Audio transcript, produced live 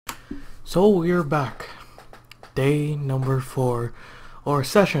So we're back. Day number 4, or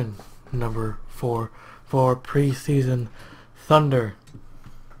session number 4 for Preseason Thunder.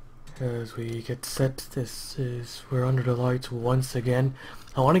 As we get set, we're under the lights once again.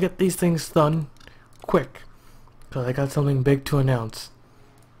 I want to get these things done quick, because I got something big to announce.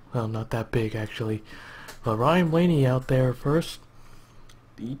 Well, not that big actually. But Ryan Blaney out there first.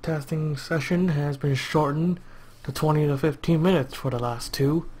 The testing session has been shortened to 20 to 15 minutes for the last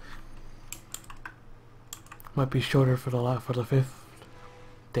two. Might be shorter for the fifth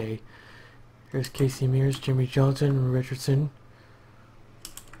day. Here's Casey Mears, Jimmy Johnson, Richardson,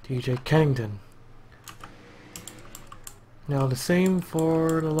 DJ Kennington. Now the same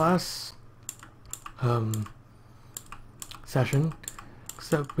for the last session,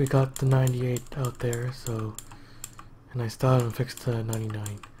 except we got the 98 out there, so, and I still haven't fixed the 99.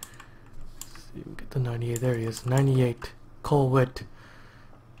 Let's see, we get the 98. There he is, 98. Cole Witt.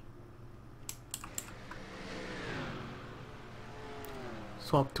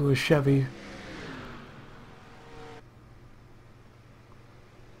 Swap to a Chevy.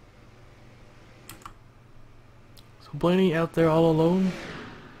 So Blaney out there all alone.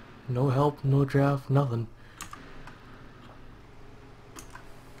 No help, no draft, nothing.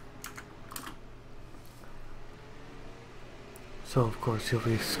 So of course he'll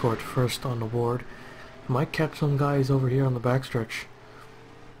be scored first on the board. Might catch some guys over here on the backstretch.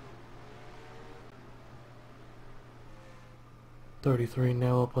 33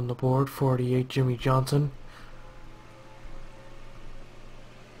 now up on the board. 48 Jimmy Johnson.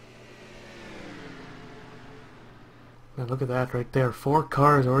 Now look at that right there. 4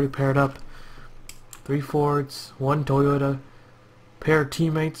 cars already paired up. 3 Fords, 1 Toyota, pair of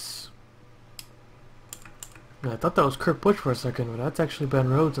teammates. I thought that was Kurt Busch for a second, but that's actually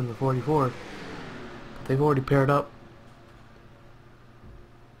Ben Rhodes in the 44. They've already paired up.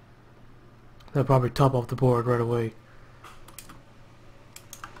 They'll probably top off the board right away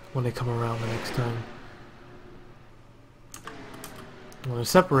when they come around the next time. Well, they're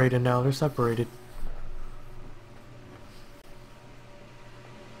separated now. They're separated.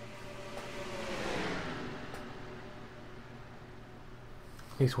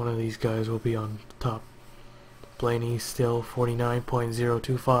 At least one of these guys will be on top. Blaney still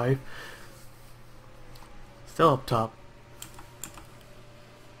 49.025. Still up top.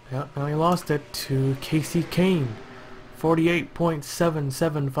 Yeah, now he lost it to Casey Kane.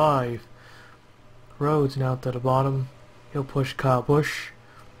 48.775. Rhodes now to the bottom. He'll push Kyle Busch.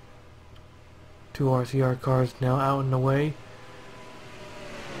 2 RCR cars now out in the way.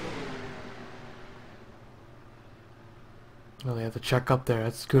 Well, they have to check up there.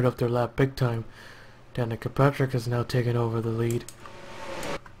 That screwed up their lap big time. Danica Patrick has now taken over the lead.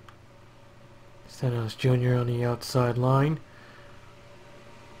 Stenhouse Jr. on the outside line.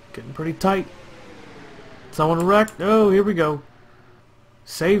 Getting pretty tight. Someone wrecked. Oh, here we go.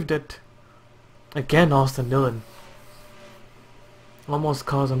 Saved it. Again, Austin Dillon. Almost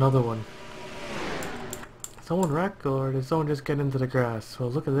caused another one. Someone wreck, or did someone just get into the grass? Well,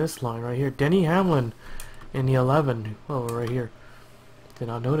 look at this line right here. Denny Hamlin in the 11. Oh, right here. Did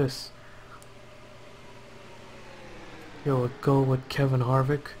not notice. Here we'll go with Kevin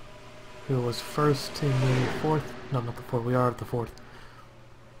Harvick, who was first in the 4th. No, not the 4th. We are at the 4th.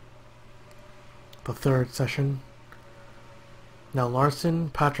 The 3rd session. Now Larson,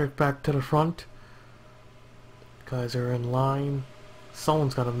 Patrick back to the front. Guys are in line.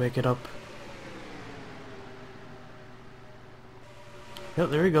 Someone's got to make it up. Yep,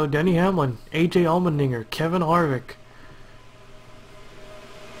 there you go. Denny Hamlin, AJ Allmendinger, Kevin Harvick.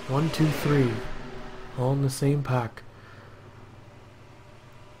 1, 2, 3. All in the same pack.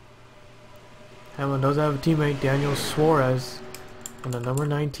 Hamlin does have a teammate, Daniel Suarez, on the number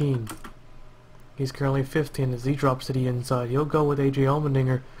 19. He's currently 15 as he drops to the inside. He'll go with AJ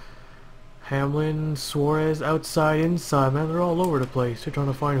Allmendinger. Hamlin, Suarez, outside, inside. Man, they're all over the place. They're trying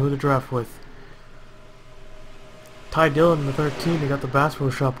to find who to draft with. Ty Dillon in the 13. They got the Bass Pro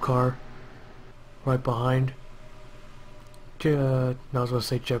Shop car right behind. I was going to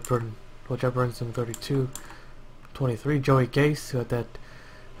say Jeff Burton. Well, Jeff Burton's in 32. 23. Joey Gase,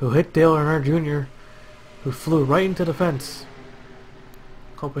 who hit Dale Earnhardt Jr., who flew right into the fence.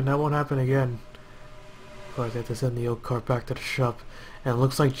 Hoping that won't happen again. Of course, they have to send the old car back to the shop. And it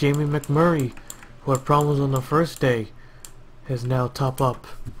looks like Jamie McMurray, who had problems on the first day, is now top up.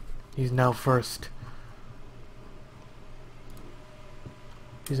 He's now first.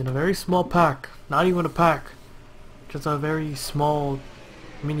 He's in a very small pack. Not even a pack. Just a very small,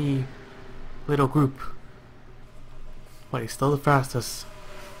 mini, little group. But he's still the fastest.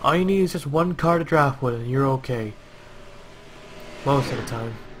 All you need is just one car to draft with and you're okay. Most of the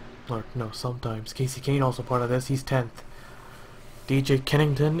time. Or, no, sometimes. Casey Kane also part of this. He's 10th. DJ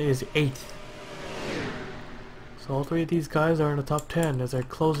Kennington is 8th. So all three of these guys are in the top 10 as they're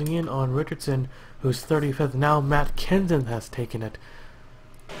closing in on Richardson, who's 35th. Now Matt Kenseth has taken it.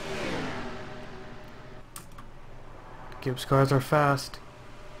 Gibbs cars are fast.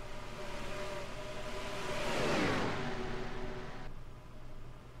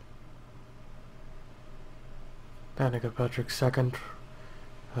 Danica Patrick 2nd.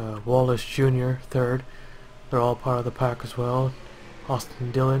 Wallace Jr. 3rd. They're all part of the pack as well.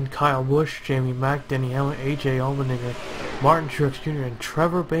 Austin Dillon, Kyle Busch, Jamie Mack, Denny Hamlin, AJ Allmendinger, Martin Truex Jr. and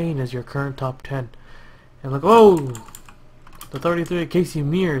Trevor Bayne is your current top 10. And look, oh! The 33 Casey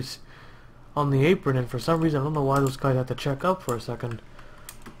Mears on the apron, and for some reason, I don't know why those guys had to check up for a second.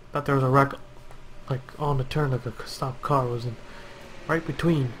 Thought there was a wreck, like, on the turn, like a stopped car was in right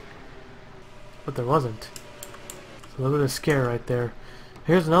between. But there wasn't. So look at the scare right there.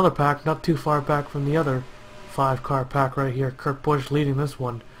 Here's another pack, not too far back from the other 5-car pack right here. Kurt Busch leading this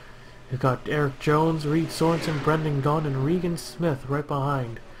one. You've got Eric Jones, Reed Sorensen, Brendan Gaughan, and Regan Smith right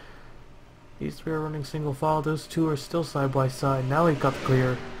behind. These three are running single file. Those two are still side by side. Now we've got the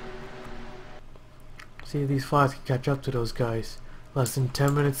clear. See if these fives can catch up to those guys. Less than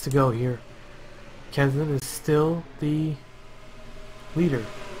 10 minutes to go here. Kenseth is still the leader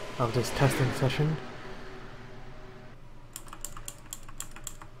of this testing session.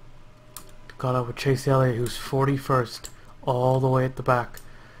 Caught up with Chase Elliott, who's 41st, all the way at the back.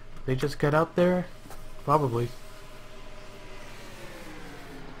 They just get out there? Probably.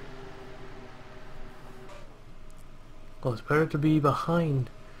 Well, it's better to be behind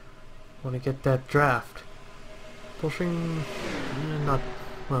when you get that draft. Pushing, not,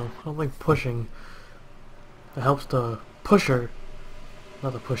 well, I don't think pushing. It helps the pusher,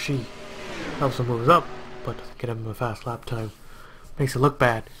 not the pushy. Helps him move up, but doesn't get him a fast lap time. Makes it look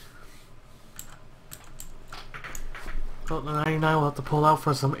bad. Well, the 99 will have to pull out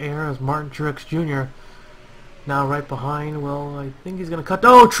for some air as Martin Truex Jr. now right behind. Well, I think he's going to cut.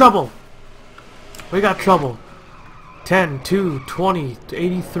 Oh, trouble! We got trouble. 10, 2, 20,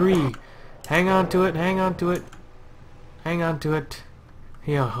 83. Hang on to it, hang on to it. Hang on to it.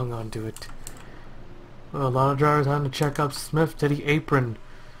 Yeah, hung on to it. Well, a lot of drivers having to check up Smith to the apron.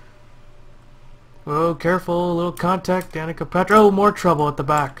 Oh, careful, a little contact. Danica Patrick. Oh, more trouble at the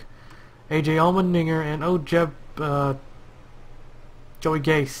back. AJ Allmendinger and Joey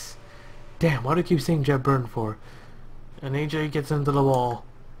Gase. Damn, why do I keep saying Jeb Burton for? And AJ gets into the wall.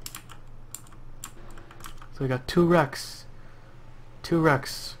 So we got two wrecks. Two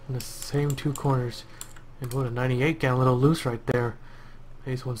wrecks in the same two corners. And what, a 98 getting a little loose right there.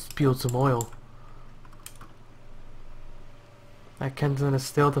 This one spilled some oil. That Kenseth is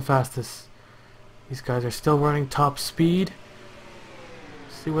still the fastest. These guys are still running top speed.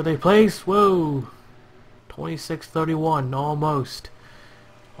 See where they place. Whoa! 26:31, almost.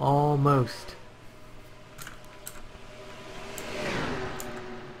 Almost.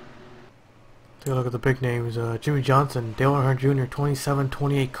 Take a look at the big names. Jimmy Johnson, Dale Earnhardt Jr.,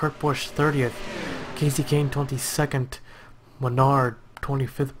 27-28, Kurt Busch, 30th, Casey Kane, 22nd, Menard,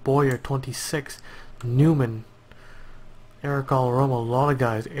 25th, Boyer, 26th, Newman, Eric Almirola, a lot of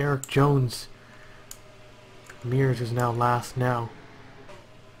guys, Eric Jones, Mears is now last now.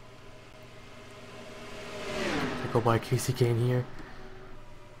 Go by Casey Kane here.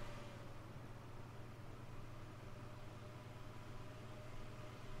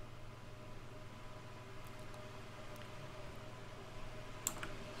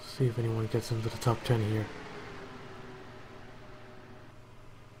 See if anyone gets into the top 10 here.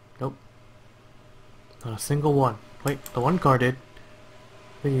 Nope. Not a single one. Wait, the one car did.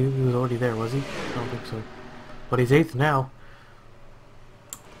 I think he was already there, was he? I don't think so. But he's 8th now.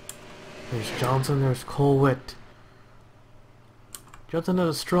 There's Johnson, there's Cole Witt. Johnson had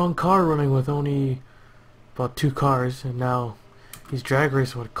a strong car running with only about 2 cars, and now he's drag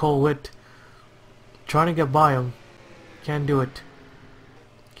racing with Cole Witt. Trying to get by him. Can't do it.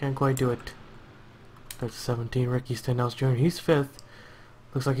 Can't quite do it. There's 17, Ricky Stenhouse Jr. He's 5th.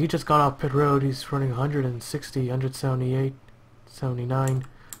 Looks like he just got off pit road. He's running 160, 178, 79.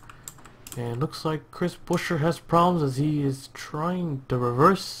 And looks like Chris Buescher has problems as he is trying to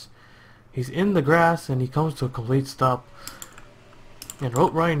reverse. He's in the grass and he comes to a complete stop. And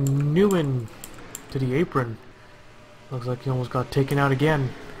Ryan Newman to the apron. Looks like he almost got taken out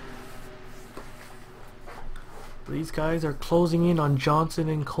again. These guys are closing in on Johnson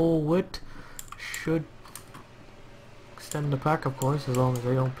and Cole Witt. Should extend the pack, of course, as long as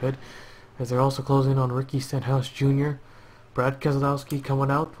they don't pit. As they're also closing in on Ricky Stenhouse Jr. Brad Keselowski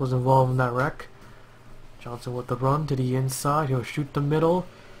coming out, was involved in that wreck. Johnson with the run to the inside. He'll shoot the middle.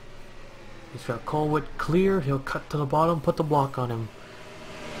 He's got Colwood clear. He'll cut to the bottom, put the block on him.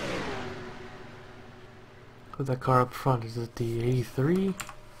 Who's that car up front? Is it the 83?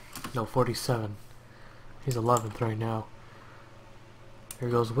 No, 47. He's 11th right now. Here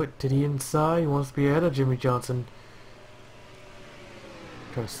goes Witt to the inside. He wants to be ahead of Jimmy Johnson.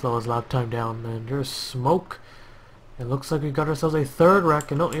 Trying to slow his lap time down. And there's smoke. It looks like we got ourselves a third wreck.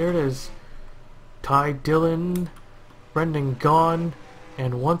 And oh, here it is. Ty Dillon. Brendan gone.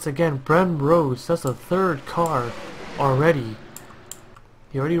 And once again, Bren Rose. That's the third car already.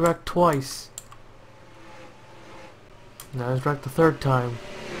 He already wrecked twice. Now he's wrecked the third time.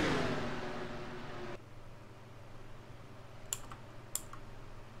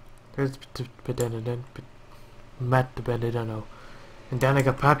 There's Matt DiBenedetto. And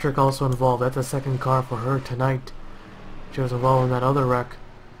Danica Patrick also involved. That's the second car for her tonight. She was involved in that other wreck.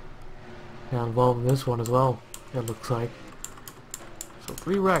 Now involved in this one as well, it looks like. So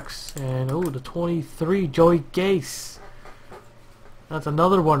 3 wrecks. And oh, the 23, Joey Gase. That's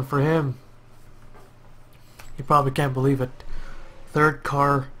another one for him. You probably can't believe it. Third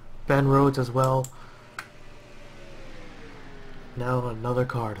car, Ben Rhodes as well. Now another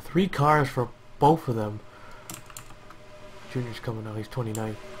car. 3 cars for both of them. Junior's coming out. He's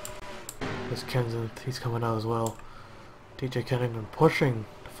 29. This Kenseth, he's coming out as well. DJ Kennington pushing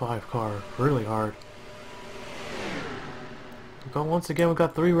the 5 car really hard. Once again, we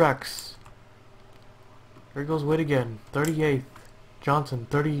got 3 wrecks. Here goes Witt again. 38th. Johnson,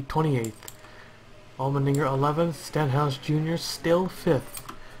 28th. Allmendinger, 11th. Stenhouse Jr. still 5th.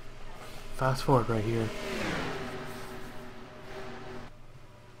 Fast forward right here.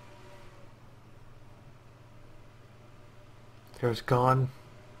 Here's Gone.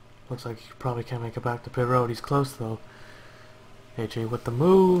 Looks like he probably can't make it back to pit road. He's close though. AJ with the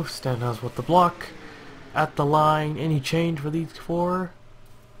move. Stenhouse with the block. At the line. Any change for these 4?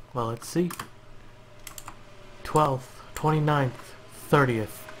 Well, let's see. 12th, 29th,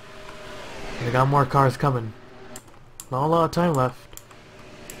 30th. And they got more cars coming. Not a lot of time left.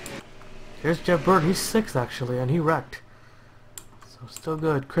 Here's Jeff Burton. He's 6th actually, and he wrecked. So still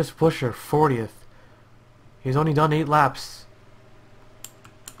good. Chris Buescher, 40th. He's only done 8 laps.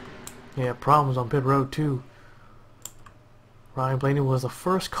 Yeah, problems on pit road too. Ryan Blaney was the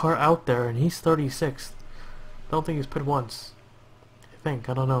first car out there, and he's 36th. Don't think he's pit once. I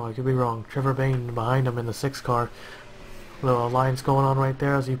don't know. I could be wrong. Trevor Bayne behind him in the 6th car. Little alliance going on right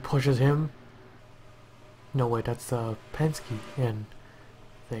there as he pushes him. No, wait, that's Penske and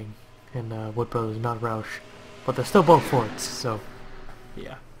thing. And Wood Brothers, not Roush. But they're still both Fords, so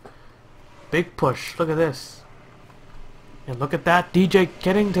yeah. Big push. Look at this. And look at that. DJ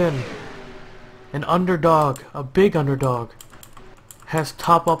Kennington. An underdog. A big underdog. Has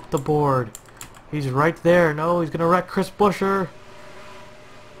top up the board. He's right there. No, he's going to wreck Chris Buescher.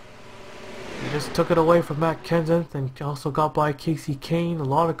 He just took it away from Matt Kenseth and also got by Casey Kane. A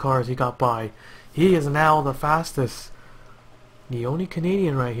lot of cars he got by. He is now the fastest. The only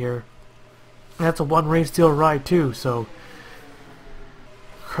Canadian right here. That's a 1 race deal ride too, so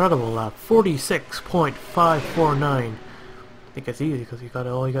incredible lap. 46.549. I think it's easy because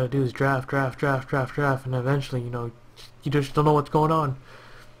all you gotta do is draft, and eventually, you just don't know what's going on.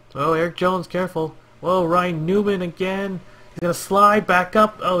 Oh, Eric Jones, careful. Whoa, Ryan Newman again. He's gonna slide back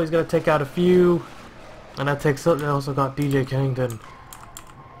up. Oh, he's gonna take out a few. And that also got DJ Kennington.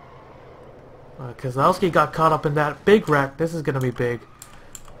 Keselowski got caught up in that big wreck. This is gonna be big.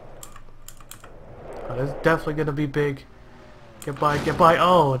 This is definitely gonna be big. Get by, get by.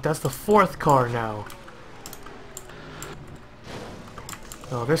 Oh, that's the 4th car now.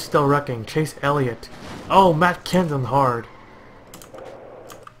 Oh, they're still wrecking. Chase Elliott. Oh, Matt Kenseth hard.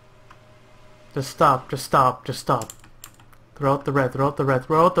 Just stop, just stop, just stop. Throw out the red, throw out the red,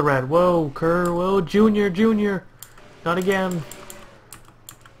 throw out the red. Whoa, Kerr, whoa, Junior. Not again.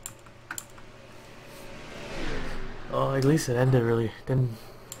 Oh, at least it ended it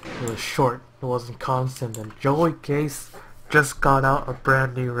was short. It wasn't constant. And Joey Gase just got out a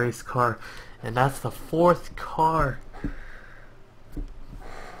brand new race car. And that's the 4th car.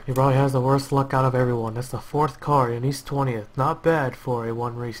 He probably has the worst luck out of everyone. That's the 4th car, and he's 20th. Not bad for a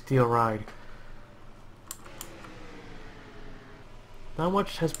 1 race deal ride. Not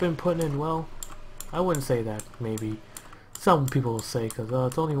much has been put in. Well, I wouldn't say that. Maybe some people will say because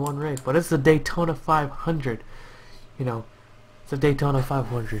it's only 1 race, but it's the Daytona 500. It's a Daytona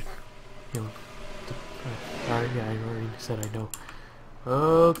 500. Yeah, I already said I know.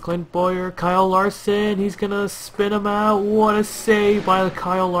 Oh, Clint Boyer, Kyle Larson, he's gonna spin him out. What a save by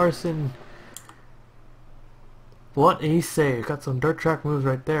Kyle Larson. What a save. Got some dirt track moves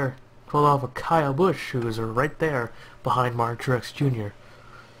right there. Pulled off of Kyle Busch, who is right there behind Mark Truex Jr.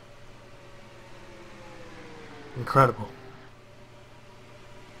 Incredible.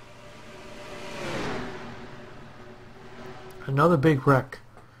 Another big wreck.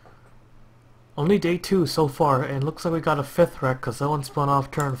 Only day 2 so far, and looks like we got a 5th wreck because someone spun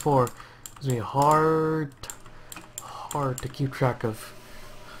off turn 4. It's gonna be hard to keep track of.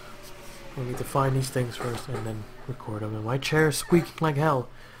 We need to find these things first and then record them. And my chair is squeaking like hell.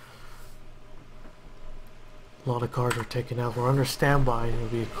 A lot of cars are taken out. We're under standby. It'll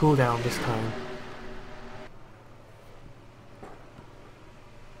be a cooldown this time.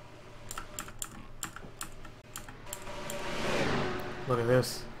 Look at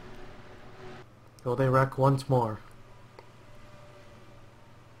this. Will they wreck once more?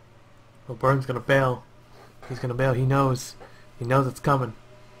 Well, Burns gonna bail. He's gonna bail. He knows. He knows it's coming.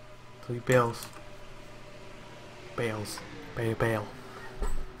 So he bails. Bails. Bail.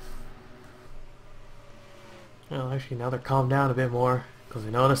 Well, actually, now they're calmed down a bit more because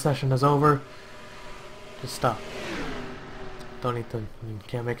they know the session is over. Just stop. Don't need to. You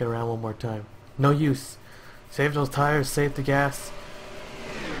can't make it around one more time. No use. Save those tires. Save the gas.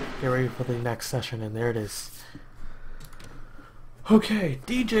 Get ready for the next session, and there it is. Okay,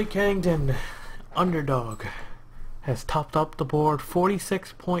 DJ Kennington, underdog, has topped up the board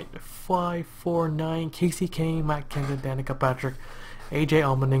 46.549. Casey Kane, Matt Kenseth, Danica Patrick, AJ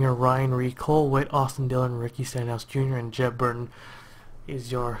Allmendinger, Ryan Reed, Cole Witt, Austin Dillon, Ricky Stenhouse Jr., and Jeb Burton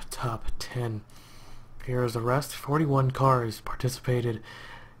is your top 10. Here's the rest. 41 cars participated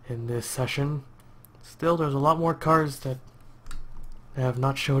in this session. Still, there's a lot more cars that have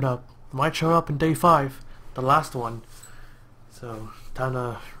not showed up. Might show up in day 5, the last one. So, time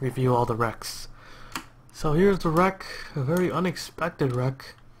to review all the wrecks. So here's the wreck, a very unexpected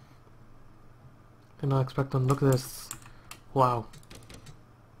wreck. Did not expect them. Look at this. Wow.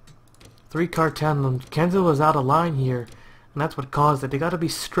 3-car tandem. Kenseth was out of line here, and that's what caused it. They gotta be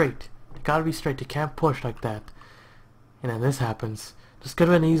straight. They gotta be straight. They can't push like that. And then this happens. This could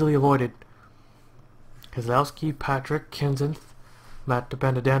have been easily avoided. Keselowski, Patrick, Kenseth, Matt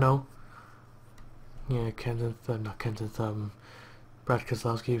DiBenedetto. Yeah, Brad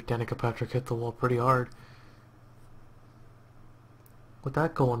Keselowski, Danica Patrick hit the wall pretty hard. With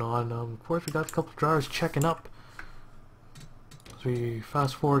that going on, of course we got a couple of drivers checking up. As we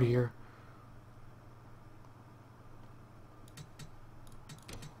fast forward here.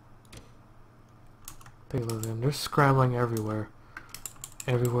 Take a look at them. They're scrambling everywhere.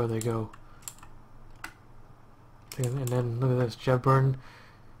 Everywhere they go. And then look at this, Jeb Burton.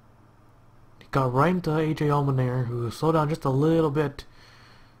 He got right into AJ Allmendinger, who slowed down just a little bit.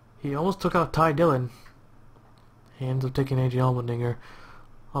 He almost took out Ty Dillon. He ends up taking AJ Allmendinger.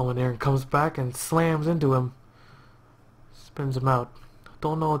 Allmendinger comes back and slams into him. Spins him out.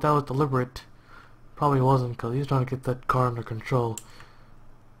 Don't know if that was deliberate. Probably wasn't, because he's trying to get that car under control.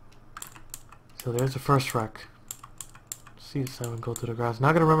 So there's the first wreck. See the 7 go through the grass. Now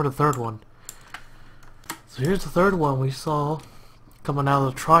I gotta remember the third one. So here's the third one we saw coming out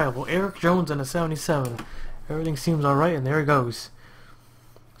of the trial. Well, Eric Jones in a 77. Everything seems alright, and there it goes.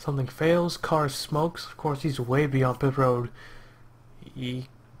 Something fails, car smokes. Of course, he's way beyond pit road. He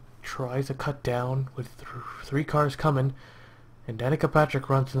tries to cut down with 3 cars coming, and Danica Patrick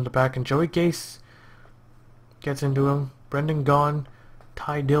runs in the back, and Joey Gase gets into him. Brendan Gaughan,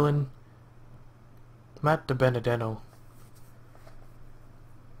 Ty Dillon, Matt DiBenedetto.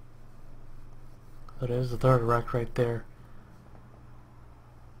 So there's the third wreck right there.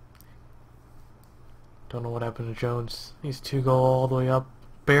 Don't know what happened to Jones. These 2 go all the way up.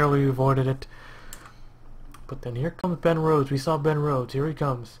 Barely avoided it. But then here comes Ben Rhodes. We saw Ben Rhodes. Here he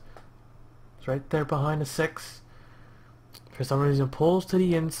comes. It's right there behind the 6. For some reason pulls to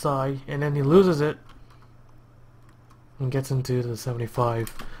the inside, and then he loses it and gets into the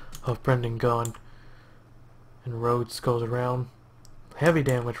 75 of Brendan Gaughan. And Rhodes goes around. Heavy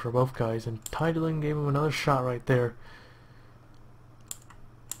damage for both guys, and Ty Dillon gave him another shot right there.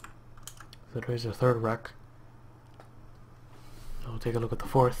 So there's the third wreck. I'll take a look at the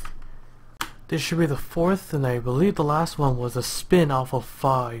fourth. This should be the fourth, and I believe the last one was a spin off of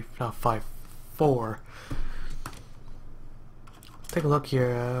 4. Take a look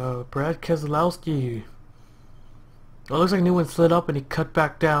here. Brad Keselowski. It looks like Newman slid up and he cut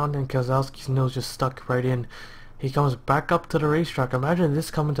back down, and Keselowski's nose just stuck right in. He comes back up to the racetrack. Imagine this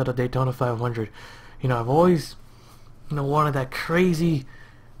coming to the Daytona 500. You know, I've always, wanted that crazy,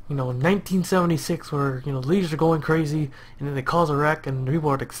 1976 where, leaders are going crazy and then they cause a wreck and people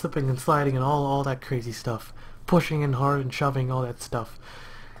are like slipping and sliding and all that crazy stuff. Pushing in hard and shoving, all that stuff.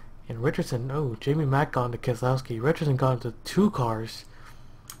 And Richardson, Jamie Mack got into Keselowski. Richardson got into 2 cars.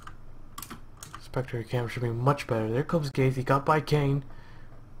 Spectre camera should be much better. There comes Gaze. He got by Kane.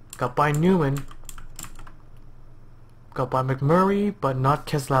 Got by Newman. Got by McMurray, but not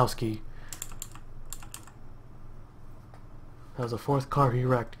Keselowski. That was the 4th car he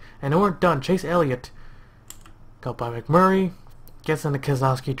wrecked. And then we're done. Chase Elliott got by McMurray. Gets on the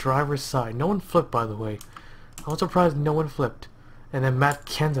Keselowski driver's side. No one flipped, by the way. I was surprised no one flipped. And then Matt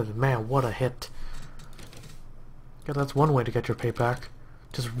Kenseth. Man, what a hit. Yeah, that's one way to get your payback.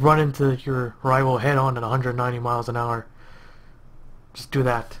 Just run into your rival head on at 190 miles an hour. Just do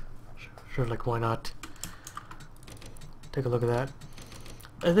that. Sure, like, why not? Take a look at that.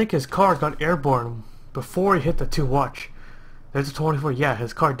 I think his car got airborne before he hit the 2. Watch. There's a 24. Yeah,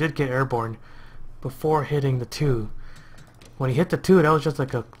 his car did get airborne before hitting the 2. When he hit the 2, that was just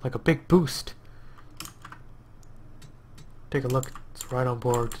like a big boost. Take a look. It's right on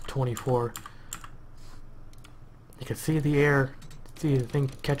board. 24. You can see the air. See, the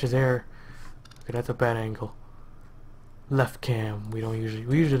thing catches air. Okay, that's a bad angle. Left cam. We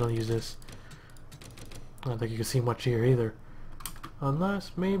usually don't use this. I don't think you can see much here either.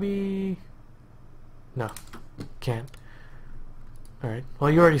 Unless maybe... No. Can't. Alright. Well,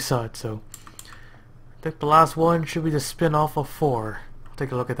 you already saw it, so... I think the last one should be the spin off of 4.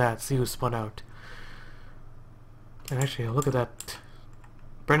 Take a look at that. See who spun out. And actually, look at that.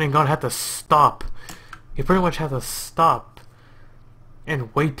 Brendan Gaughan had to stop. He pretty much had to stop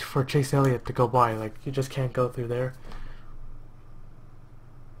and wait for Chase Elliott to go by. Like, you just can't go through there.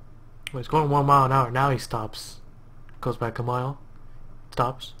 Well, he's going 1 mile an hour. Now he stops. Goes back a mile.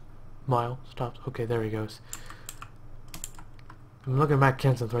 Stops. Mile. Stops. Okay, there he goes. I'm looking at Matt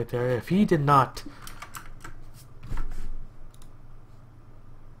Kenseth right there. If he did not...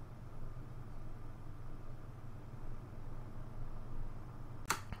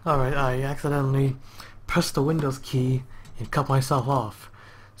 Alright, I accidentally pressed the Windows key and cut myself off.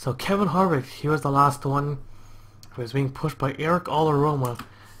 So Kevin Harvick, he was the last one who was being pushed by Eric Almirola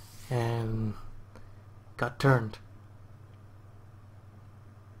and got turned.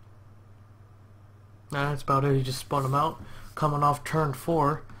 That's about it. He just spun him out. Coming off turn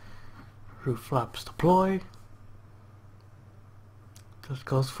 4. Roof flaps deploy. Just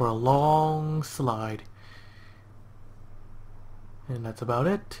goes for a long slide. And that's about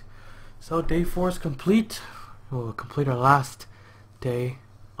it. So day 4 is complete. We'll complete our last day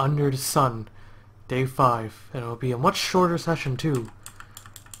under the sun. Day 5. And it'll be a much shorter session too.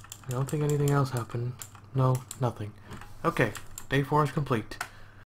 I don't think anything else happened. No, nothing. Okay, day 4 is complete.